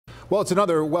Well, it's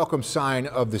another welcome sign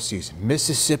of the season.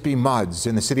 Mississippi Muds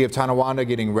in the city of Tonawanda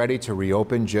getting ready to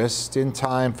reopen just in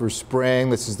time for spring.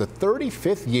 This is the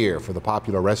 35th year for the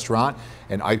popular restaurant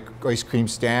and ice cream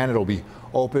stand. It'll be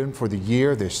open for the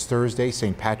year this Thursday,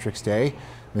 St. Patrick's Day.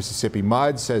 Mississippi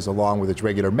Muds says along with its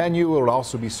regular menu, it will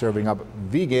also be serving up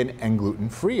vegan and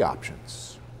gluten-free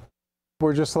options.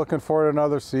 We're just looking forward to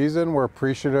another season. We're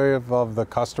appreciative of the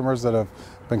customers that have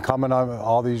been coming on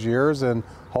all these years, and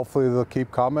hopefully they'll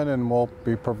keep coming and we'll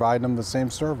be providing them the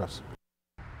same service.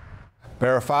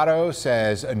 Barafato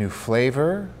says a new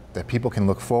flavor that people can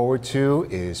look forward to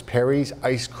is Perry's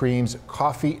Ice Cream's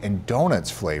coffee and donuts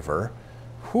flavor.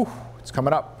 Whew, it's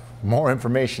coming up. More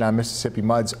information on Mississippi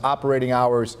Muds operating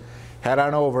hours, head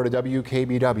on over to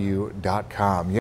WKBW.com.